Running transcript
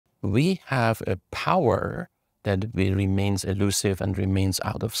we have a power that remains elusive and remains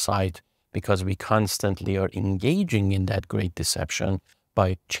out of sight because we constantly are engaging in that great deception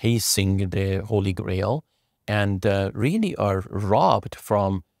by chasing the Holy Grail, and really are robbed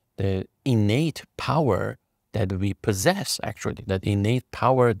from the innate power that we possess, actually, that innate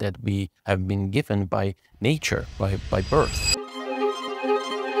power that we have been given by nature, by birth.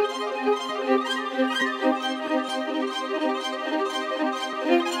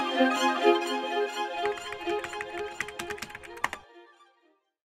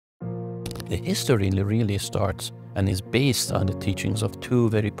 The history really starts and is based on the teachings of two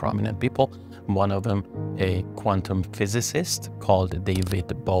very prominent people. One of them, a quantum physicist called David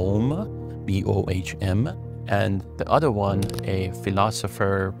Bohm, B-O-H-M, and the other one, a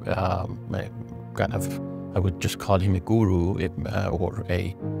philosopher, I would just call him a guru or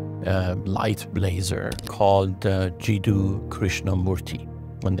a light blazer, called Jidu Krishnamurti,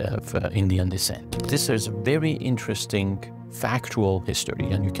 of Indian descent. This is very interesting factual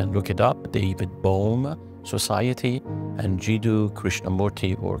history, and you can look it up, David Bohm Society and Jidu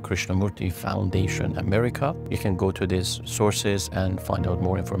Krishnamurti or Krishnamurti Foundation America. You can go to these sources and find out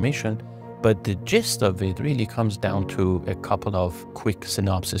more information, but the gist of it really comes down to a couple of quick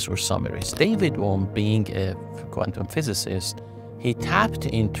synopsis or summaries. David Bohm, being a quantum physicist, he tapped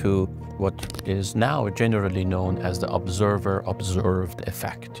into what is now generally known as the observer-observed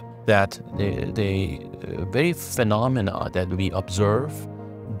effect. That the very phenomena that we observe,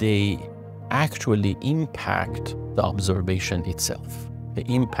 they actually impact the observation itself. They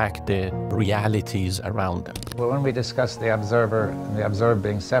impact the realities around them. Well, when we discuss the observer and the observed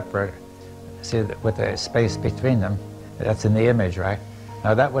being separate, see, with a space between them, that's in the image, right?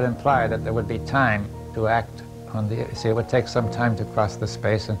 Now that would imply that there would be time to act on the, see, it would take some time to cross the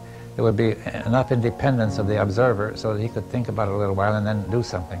space, and there would be enough independence of the observer so that he could think about it a little while and then do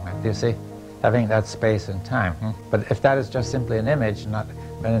something, right? Do you see? Having that space and time. But if that is just simply an image, and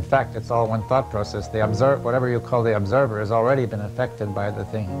in fact it's all one thought process, the whatever you call the observer has already been affected by the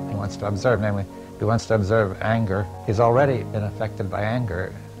thing he wants to observe. Namely, if he wants to observe anger, he's already been affected by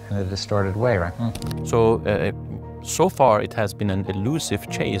anger in a distorted way, right? So far, it has been an elusive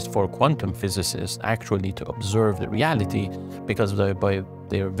chase for quantum physicists actually to observe the reality, because by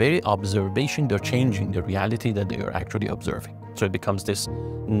their very observation, they're changing the reality that they are actually observing. So it becomes this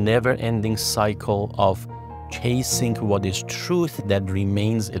never-ending cycle of chasing what is truth that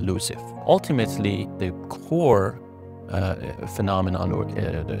remains elusive. Ultimately, the core phenomenon or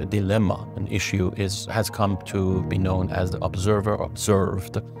dilemma, an issue, has come to be known as the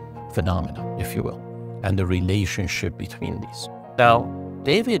observer-observed phenomena, if you will, and the relationship between these. Now,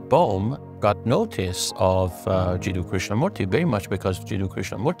 David Bohm got notice of Jidu Krishnamurti very much because Jidu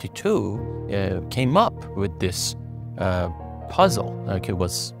Krishnamurti too came up with this puzzle. Like, it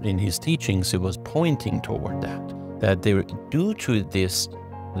was in his teachings, he was pointing toward that there, due to this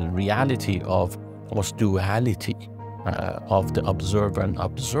reality of almost duality of the observer and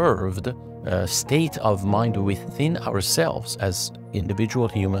observed state of mind within ourselves as individual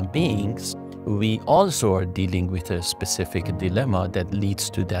human beings, we also are dealing with a specific dilemma that leads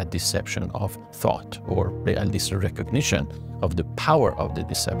to that deception of thought, or at least a recognition of the power of the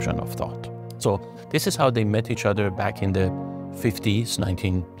deception of thought. So this is how they met each other back in the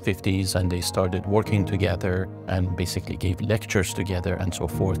 1950s, and they started working together and basically gave lectures together and so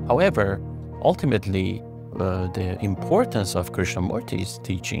forth. However, ultimately, the importance of Krishnamurti's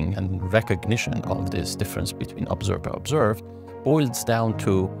teaching and recognition of this difference between observer-observed boils down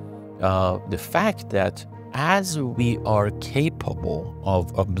to the fact that as we are capable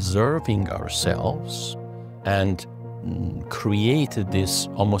of observing ourselves and create this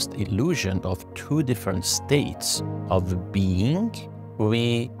almost illusion of two different states of being,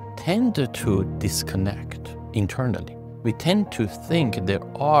 we tend to disconnect internally. We tend to think there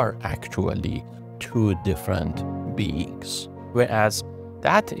are actually two different beings, whereas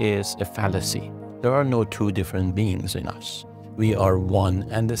that is a fallacy. There are no two different beings in us. We are one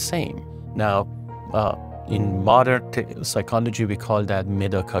and the same. Now, in modern psychology, we call that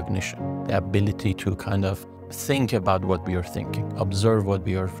metacognition, the ability to kind of think about what we are thinking, observe what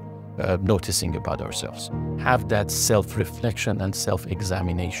we are noticing about ourselves, have that self-reflection and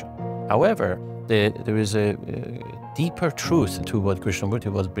self-examination. However, there is a deeper truth to what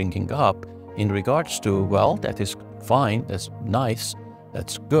Krishnamurti was bringing up in regards to, well, that is fine, that's nice,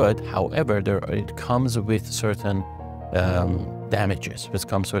 that's good. However, it comes with certain damages, it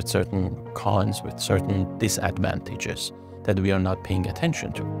comes with certain cons, with certain disadvantages that we are not paying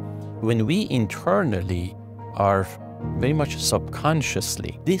attention to. When we internally are very much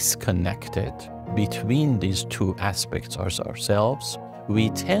subconsciously disconnected between these two aspects of ourselves, we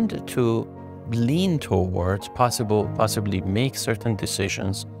tend to lean towards possibly make certain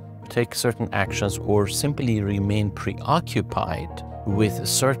decisions, take certain actions, or simply remain preoccupied with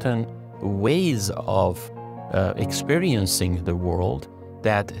certain ways of experiencing the world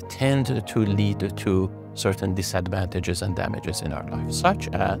that tend to lead to certain disadvantages and damages in our life, such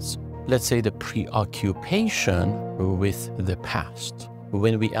as, let's say, the preoccupation with the past.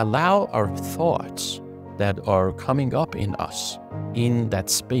 When we allow our thoughts that are coming up in us, in that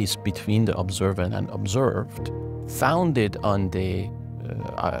space between the observant and observed, founded on the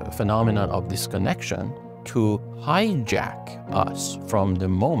phenomenon of disconnection, to hijack us from the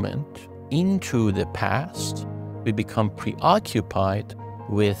moment into the past, we become preoccupied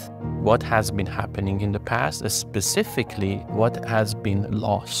with what has been happening in the past, specifically what has been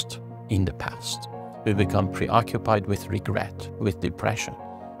lost in the past. We become preoccupied with regret, with depression,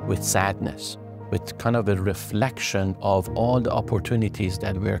 with sadness, with kind of a reflection of all the opportunities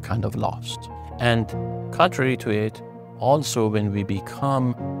that we're kind of lost. And contrary to it, also when we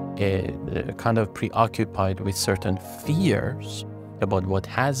become kind of preoccupied with certain fears about what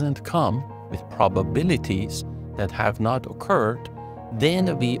hasn't come, with probabilities that have not occurred,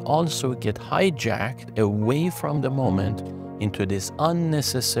 then we also get hijacked away from the moment into these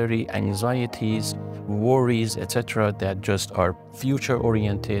unnecessary anxieties, worries, etc., that just are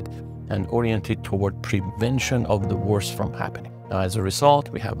future-oriented and oriented toward prevention of the worst from happening. Now, as a result,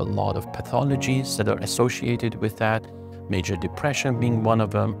 we have a lot of pathologies that are associated with that, major depression being one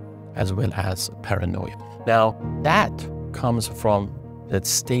of them, as well as paranoia. Now, that comes from that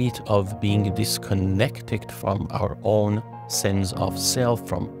state of being disconnected from our own sense of self,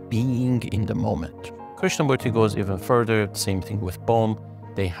 from being in the moment. Krishnamurti goes even further, same thing with Bohm.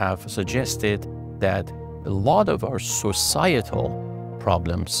 They have suggested that a lot of our societal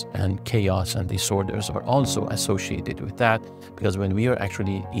problems and chaos and disorders are also associated with that, because when we are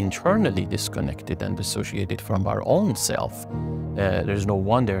actually internally disconnected and dissociated from our own self, there's no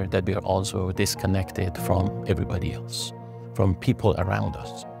wonder that we are also disconnected from everybody else, from people around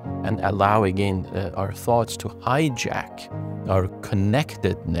us, and allow again our thoughts to hijack our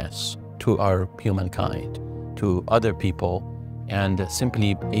connectedness to our humankind, to other people, and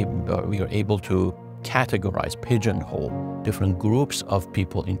simply we are able to categorize, pigeonhole different groups of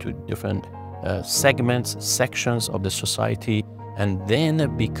people into different segments, sections of the society, and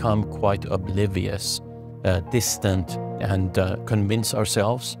then become quite oblivious, distant, and convince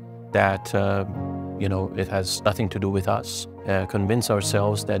ourselves that it has nothing to do with us. Convince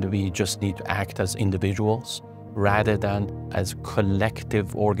ourselves that we just need to act as individuals rather than as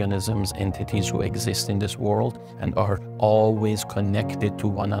collective organisms, entities who exist in this world and are always connected to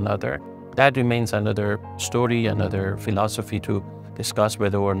one another. That remains another story, another philosophy to discuss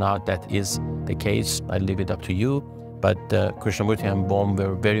whether or not that is the case. I leave it up to you. But Krishnamurti and Bohm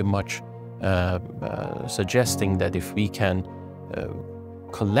were very much suggesting that if we can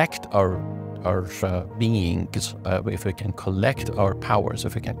collect our beings, if we can collect our powers,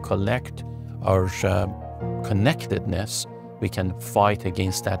 if we can collect our connectedness, we can fight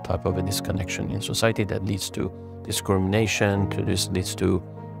against that type of a disconnection in society that leads to discrimination, leads to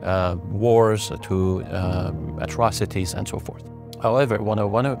wars, to atrocities, and so forth. However, what I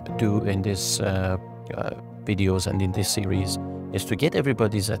want to do in this videos and in this series is to get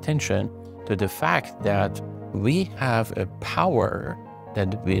everybody's attention to the fact that we have a power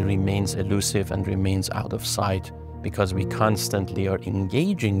that remains elusive and remains out of sight because we constantly are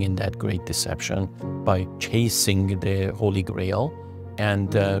engaging in that great deception by chasing the Holy Grail,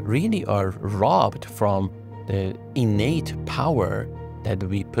 and really are robbed from the innate power that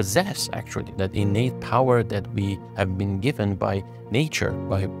we possess, actually, that innate power that we have been given by nature,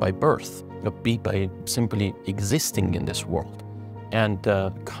 by birth, by simply existing in this world, and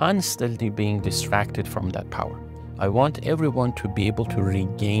constantly being distracted from that power. I want everyone to be able to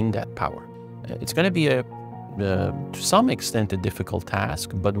regain that power. It's going to be to some extent a difficult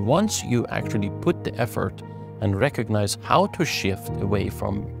task, but once you actually put the effort and recognize how to shift away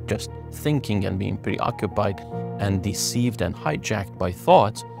from just thinking and being preoccupied and deceived and hijacked by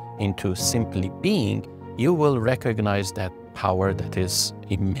thoughts into simply being, you will recognize that power that is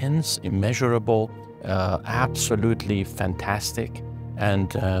immense, immeasurable, absolutely fantastic,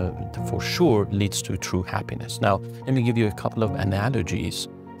 and for sure leads to true happiness. Now, let me give you a couple of analogies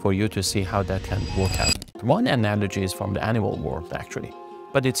for you to see how that can work out. One analogy is from the animal world, actually,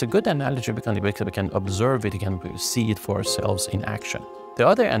 but it's a good analogy because we can observe it, we can see it for ourselves in action. The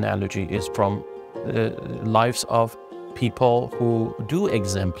other analogy is from the lives of people who do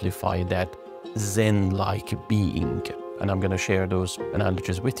exemplify that Zen-like being, and I'm going to share those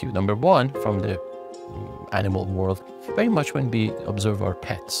analogies with you. Number one, from the animal world, very much when we observe our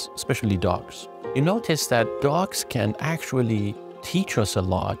pets, especially dogs. You notice that dogs can actually teach us a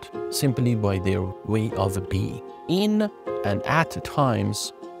lot simply by their way of being in and at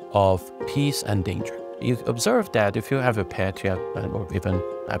times of peace and danger. You observe that if you have a pet, you have, or even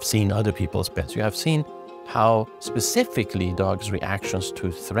I've seen other people's pets, you have seen how specifically dogs' reactions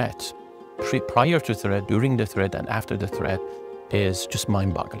to threat, prior to threat, during the threat, and after the threat is just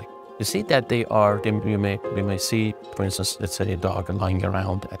mind-boggling. You see that you may see, for instance, let's say a dog lying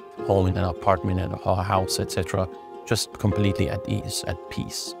around at home in an apartment, in a house, etc., just completely at ease, at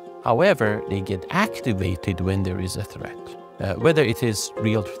peace. However, they get activated when there is a threat, whether it is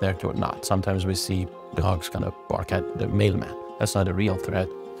real threat or not. Sometimes we see dogs kind of bark at the mailman. That's not a real threat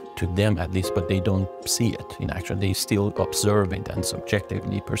to them, at least, but they don't see it in action. They still observe it and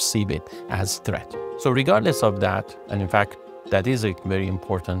subjectively perceive it as threat. So regardless of that, and in fact, that is a very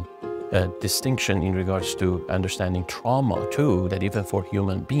important distinction in regards to understanding trauma too, that even for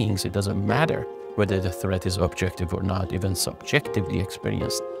human beings, it doesn't matter whether the threat is objective or not. Even subjectively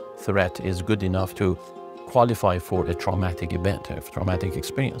experienced threat is good enough to qualify for a traumatic event, a traumatic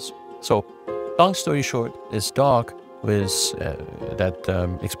experience. So long story short, this dog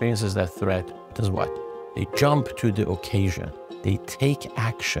that experiences that threat does what? They jump to the occasion. They take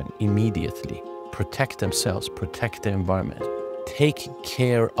action immediately, protect themselves, protect the environment, take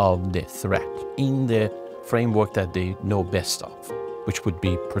care of the threat in the framework that they know best of, which would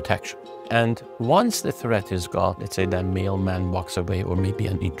be protection. And once the threat is gone, let's say that mailman walks away, or maybe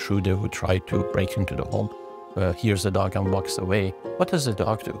an intruder who tried to break into the home, hears the dog and walks away, what does the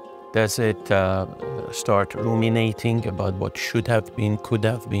dog do? Does it start ruminating about what should have been, could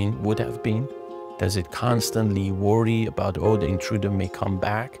have been, would have been? Does it constantly worry about, oh, the intruder may come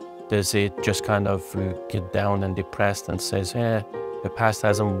back? Does it just kind of get down and depressed and says, the past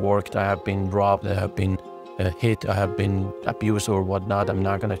hasn't worked, I have been robbed, I have been hit, I have been abused or whatnot, I'm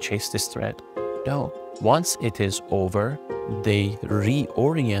not going to chase this threat? No. Once it is over, they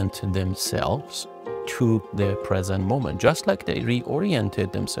reorient themselves to the present moment, just like they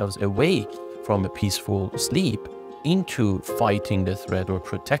reoriented themselves away from a peaceful sleep into fighting the threat or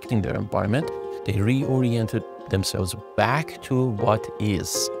protecting their environment. They reoriented themselves back to what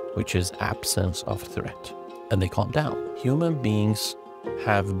is, which is absence of threat, and they calm down. Human beings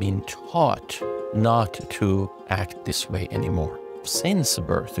have been taught not to act this way anymore. Since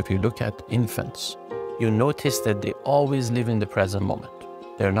birth, if you look at infants, you notice that they always live in the present moment.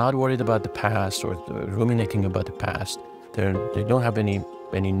 They're not worried about the past or ruminating about the past. They don't have any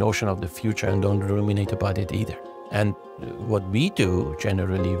notion of the future and don't ruminate about it either. And what we do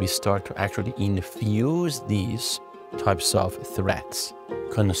generally, we start to actually infuse these types of threats,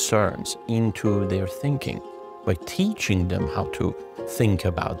 concerns into their thinking by teaching them how to think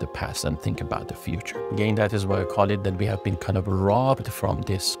about the past and think about the future. Again, that is why I call it that we have been kind of robbed from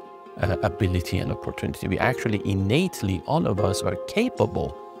this ability and opportunity. We actually innately, all of us are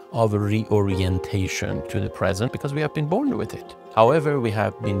capable of reorientation to the present because we have been born with it. However, we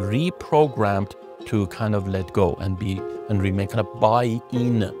have been reprogrammed to kind of let go and remain, kind of buy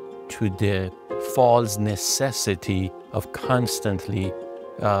in to the false necessity of constantly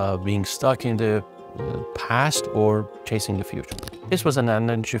being stuck in the past or chasing the future. This was an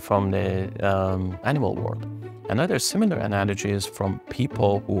analogy from the animal world. Another similar analogy is from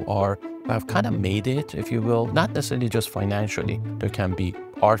people who have kind of made it, if you will, not necessarily just financially. There can be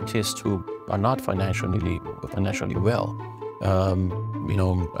artists who are not financially well.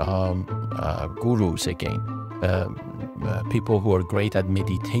 Gurus again, people who are great at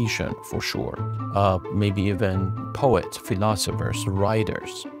meditation for sure. Maybe even poets, philosophers,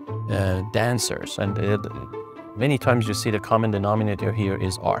 writers, dancers, and many times you see the common denominator here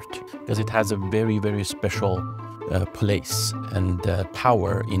is art, because it has a very, very special place and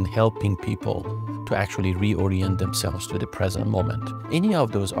power in helping people to actually reorient themselves to the present moment. Any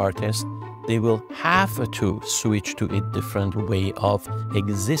of those artists, they will have to switch to a different way of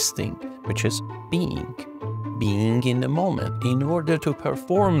existing, which is being in the moment in order to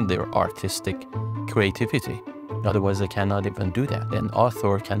perform their artistic creativity. Otherwise, they cannot even do that. An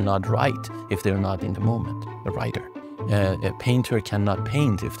author cannot write if they're not in the moment, a writer. A painter cannot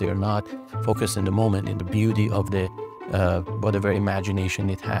paint if they're not focused in the moment, in the beauty of the whatever imagination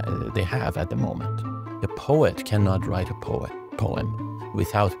they have at the moment. A poet cannot write a poem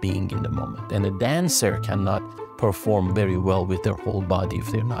without being in the moment. And a dancer cannot perform very well with their whole body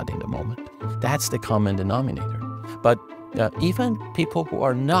if they're not in the moment. That's the common denominator. But even people who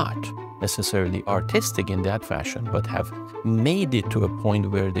are not necessarily artistic in that fashion, but have made it to a point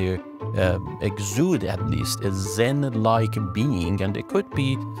where they exude at least a Zen-like being, and they could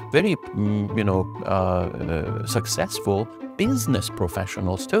be very, successful business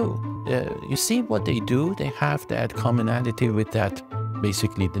professionals too. You see what they do? They have that commonality with that,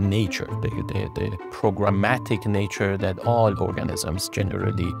 basically the nature, the programmatic nature that all organisms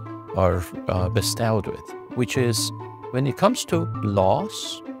generally are bestowed with, which is when it comes to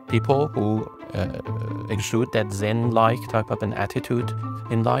loss, people who exude that Zen-like type of an attitude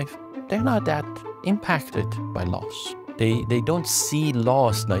in life, they're not that impacted by loss. They don't see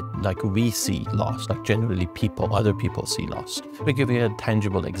loss like we see loss, like generally other people see loss. I'll give you a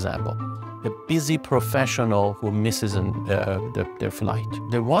tangible example. A busy professional who misses their flight.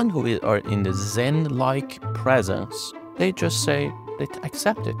 The one who are in the Zen-like presence, they just say, they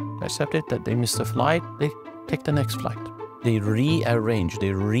accept it that they missed the flight, they take the next flight. They rearrange, they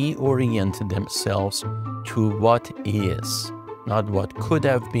reorient themselves to what is, not what could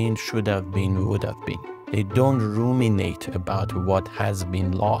have been, should have been, would have been. They don't ruminate about what has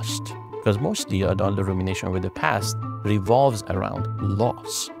been lost, because mostly all the rumination with the past revolves around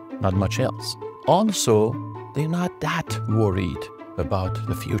loss, not much else. Also, they're not that worried about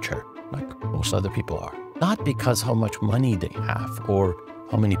the future like most other people are. Not because how much money they have or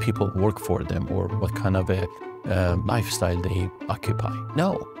how many people work for them or what kind of a lifestyle they occupy.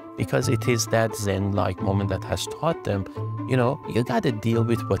 No, because it is that Zen-like moment that has taught them, you got to deal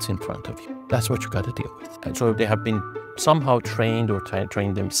with what's in front of you. That's what you got to deal with. And so they have been somehow trained or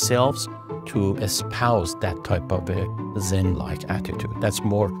trained themselves to espouse that type of a Zen-like attitude. That's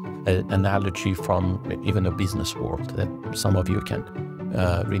more an analogy from even a business world that some of you can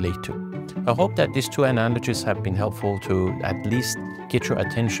relate to. I hope that these two analogies have been helpful to at least get your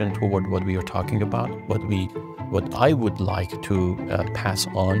attention toward what we are talking about, what I would like to pass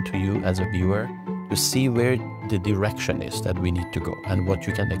on to you as a viewer, to see where the direction is that we need to go and what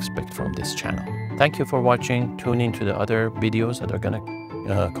you can expect from this channel. Thank you for watching. Tune into the other videos that are going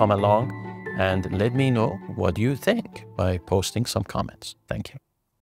to come along, and let me know what you think by posting some comments. Thank you.